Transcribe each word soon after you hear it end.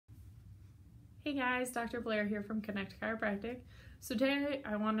Hey guys, Dr. Blair here from Connect Chiropractic. So today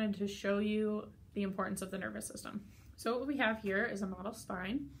I wanted to show you the importance of the nervous system. So what we have here is a model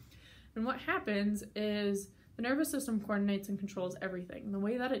spine, and what happens is the nervous system coordinates and controls everything. And the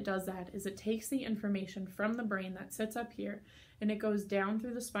way that it does that is it takes the information from the brain that sits up here and it goes down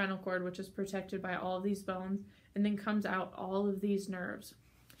through the spinal cord, which is protected by all of these bones, and then comes out all of these nerves.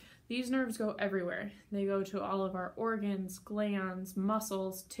 These nerves go everywhere. They go to all of our organs, glands,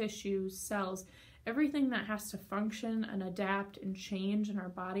 muscles, tissues, cells. Everything that has to function and adapt and change in our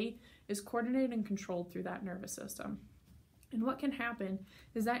body is coordinated and controlled through that nervous system. And what can happen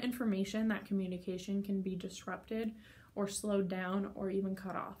is that information, that communication can be disrupted or slowed down or even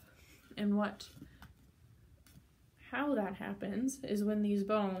cut off. And how that happens is when these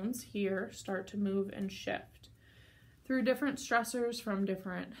bones here start to move and shift. Through different stressors from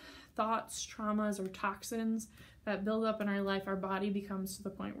different thoughts, traumas, or toxins that build up in our life, our body becomes to the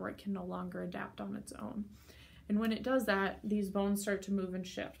point where it can no longer adapt on its own. And when it does that, these bones start to move and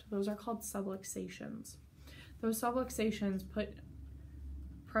shift. Those are called subluxations. Those subluxations put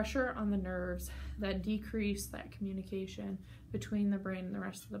pressure on the nerves that decrease that communication between the brain and the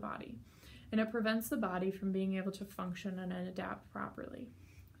rest of the body. And it prevents the body from being able to function and adapt properly.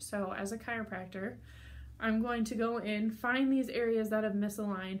 So as a chiropractor, I'm going to go in, find these areas that have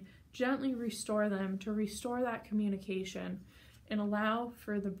misaligned, gently restore them to restore that communication and allow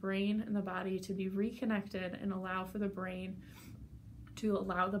for the brain and the body to be reconnected and allow for the brain to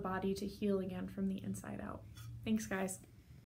allow the body to heal again from the inside out. Thanks, guys.